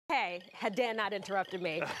Hey, had Dan not interrupted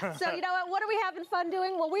me. So you know what are we having fun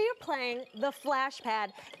doing? Well, we are playing the FlashPad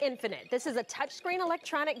Infinite. This is a touchscreen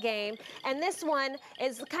electronic game, and this one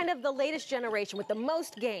is kind of the latest generation with the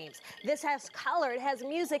most games. This has color, it has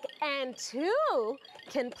music, and two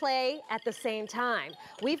can play at the same time.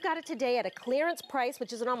 We've got it today at a clearance price,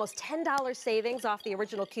 which is an almost $10 savings off the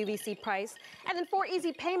original QVC price, and then 4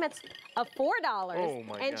 easy payments of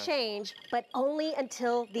 $4 and change, but only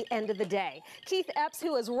until the end of the day. Keith Epps,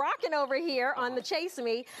 who is rocking over here on the Chase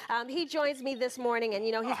Me, he joins me this morning, and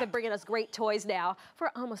you know he's been bringing us great toys now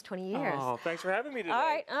for almost 20 years. Oh, thanks for having me today. All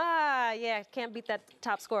right, yeah, can't beat that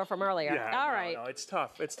top score from earlier. Yeah, all right. No, it's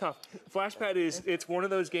tough. It's tough. FlashPad it's one of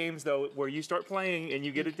those games though where you start playing and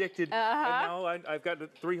you get addicted. And now I've got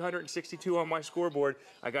 362 on my scoreboard.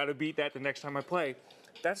 I got to beat that the next time I play.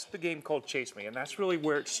 That's the game called Chase Me, and that's really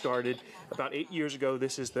where it started about 8 years ago.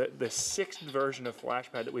 This is the 6th version of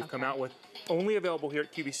FlashPad that we've come out with, only available here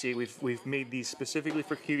at QVC. We've made these specifically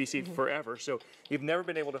for QVC forever, so you've never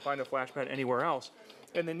been able to find a FlashPad anywhere else.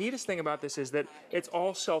 And the neatest thing about this is that it's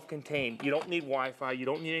all self-contained. You don't need Wi-Fi. You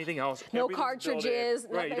don't need anything else. No cartridges.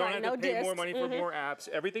 Right. You don't have to pay more money for more apps.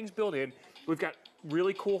 Everything's built in. We've got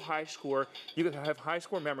really cool high score. You can have high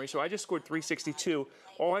score memory. So I just scored 362.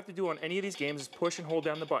 All I have to do on any of these games is push and hold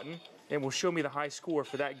down the button, and it will show me the high score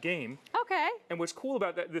for that game. Okay. And what's cool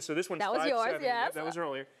about that, so this one's 5-7. That was yours, yes. That was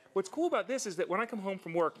earlier. What's cool about this is that when I come home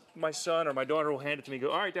from work, my son or my daughter will hand it to me and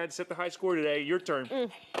go, all right, Dad, set the high score today. Your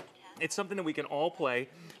turn. It's something that we can all play.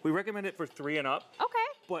 We recommend it for 3 and up. Okay.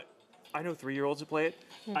 But I know 3-year-olds that play it.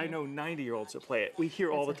 I know 90-year-olds that play it. We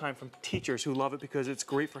hear all the time from teachers who love it because it's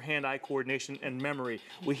great for hand-eye coordination and memory.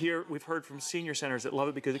 We've heard from senior centers that love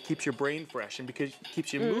it because it keeps your brain fresh and because it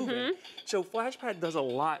keeps you moving. So FlashPad does a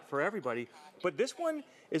lot for everybody. But this one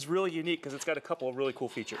is really unique because it's got a couple of really cool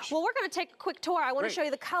features. Well, we're going to take a quick tour. I want to show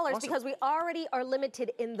you the colors because we already are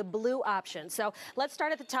limited in the blue option. So let's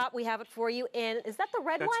start at the top. We have it for you in, is that the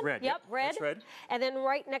red one? That's red. Yep, red. That's red. And then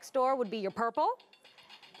right next door would be your purple.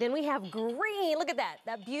 Then we have green. Look at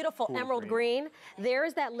that beautiful emerald green.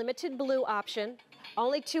 There's that limited blue option.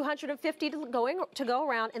 Only 250 to go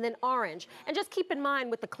around, and then orange. And just keep in mind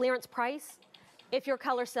with the clearance price, if your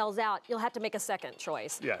color sells out, you'll have to make a second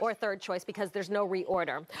choice or a third choice because there's no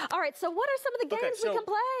reorder. All right, so what are some of the games we can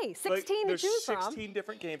play? 16 to choose from. There's 16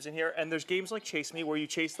 different games in here, and there's games like Chase Me where you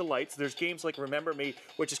chase the lights. There's games like Remember Me,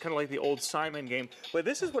 which is kind of like the old Simon game. But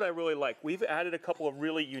this is what I really like. We've added a couple of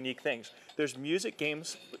really unique things. There's music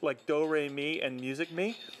games like Do, Re, Mi and Music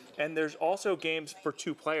Me. And there's also games for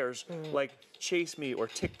 2 players like Chase Me or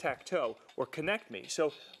Tic-Tac-Toe or Connect Me.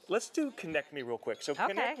 So let's do Connect Me real quick. So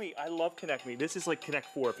Connect Me, I love Connect Me. This is like Connect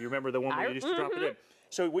 4, if you remember the one where you used to drop it in.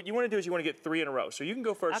 So what you want to do is you want to get 3 in a row. So you can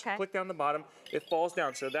go first, click down the bottom, it falls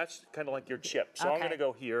down. So that's kind of like your chip. So I'm going to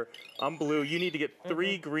go here. I'm blue. You need to get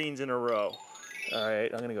 3 greens in a row. All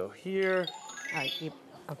right, I'm going to go here. All right,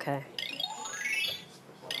 okay.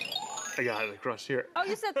 I got it across here. Oh,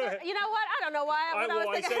 you said, you know what? I don't know why.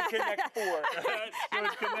 I said Connect 4. So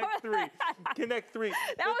it's Connect 3. Connect 3.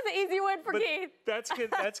 That was an easy one for Keith. That's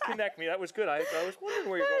Connect Me. That was good. I was wondering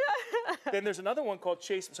where you're going. Then there's another one called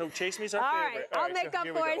Chase Me. So Chase Me is our favorite. All right, I'll make up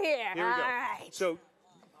for it here. Here we go. All right. So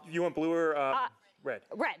you want blue or red?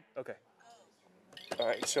 Red. Okay. All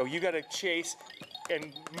right, so you got to chase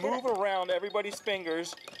and move around everybody's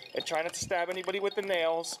fingers and try not to stab anybody with the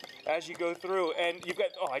nails as you go through. And you've got,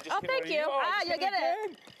 I just hit thank you. You get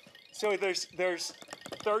it. So there's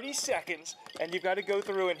 30 seconds, and you've got to go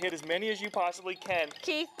through and hit as many as you possibly can.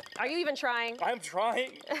 Keith, are you even trying? I'm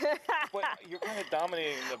trying, but you're kind of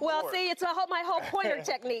dominating the board. Well, see, it's my whole pointer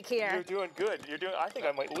technique here. You're doing good. I think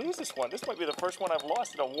I might lose this one. This might be the first one I've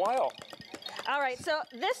lost in a while. All right, so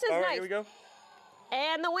this is nice. All right, nice. here we go.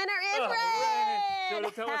 And the winner is red. So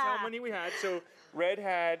it'll tell us how many we had. So red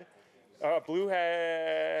had, blue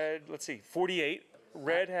had, let's see, 48.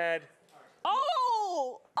 Red had.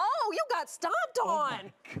 Oh, you got stomped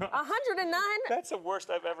on. 109. That's the worst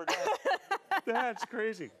I've ever done. That's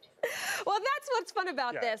crazy. Well, that's what's fun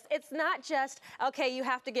about this. It's not just, okay, you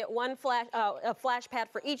have to get one a FlashPad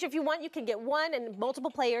for each. If you want, you can get one and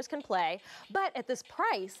multiple players can play. But at this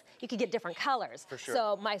price, you can get different colors. For sure.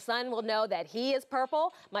 So my son will know that he is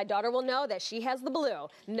purple. My daughter will know that she has the blue.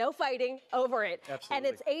 No fighting over it. Absolutely. And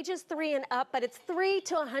it's ages 3 and up, but it's 3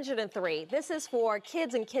 to 103. This is for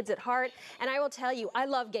kids and kids at heart. And I will tell you, I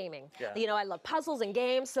love gaming. Yeah. You know, I love puzzles and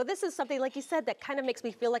games. So this is something, like you said, that kind of makes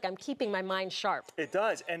me feel like I'm keeping my mind sharp. It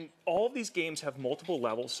does. And all of these games have multiple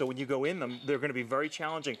levels, so when you go in them, they're going to be very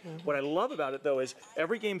challenging. What I love about it, though, is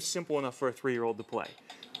every game's simple enough for a 3-year-old to play.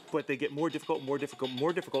 but they get more difficult, more difficult,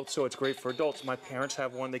 more difficult, so it's great for adults. My parents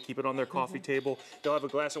have one. They keep it on their coffee table. They'll have a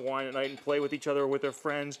glass of wine at night and play with each other or with their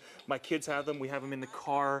friends. My kids have them. We have them in the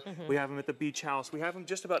car. We have them at the beach house. We have them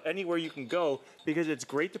just about anywhere you can go because it's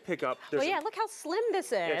great to pick up. Oh yeah, look how slim this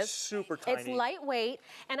is. It's super tiny. It's lightweight,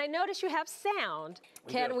 and I notice you have sound.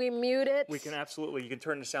 We Can do. we mute it? We can absolutely. You can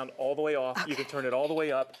turn the sound all the way off. You can turn it all the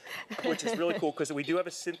way up, which is really cool because we do have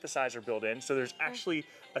a synthesizer built in. So there's actually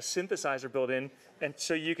a synthesizer built in, and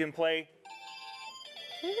so you can play.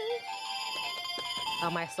 Oh,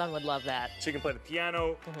 my son would love that. So you can play the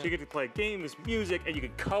piano, so you get to play games, music, and you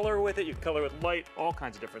can color with it. You can color with light, all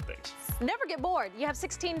kinds of different things. Never get bored. You have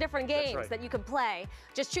 16 different games that you can play.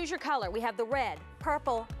 Just choose your color. We have the red,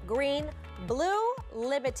 purple, green, blue,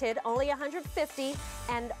 limited, only 150,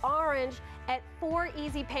 and orange at 4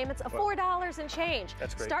 easy payments of $4 and change.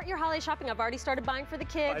 That's great. Start your holiday shopping. I've already started buying for the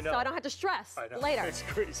kids, so I don't have to stress later. It's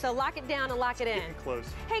crazy. So lock it down and lock it in. Getting close.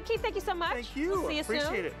 Hey, Keith, thank you so much. Thank you. We'll see you soon.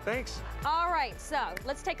 Appreciate it. Thanks. All right, so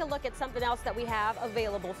let's take a look at something else that we have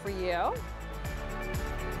available for you.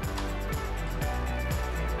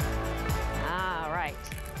 All right.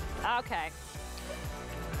 Okay.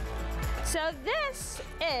 So this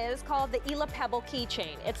is called the Ela Pebble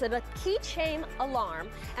keychain. It's a keychain alarm,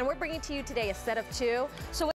 and we're bringing to you today a set of 2. So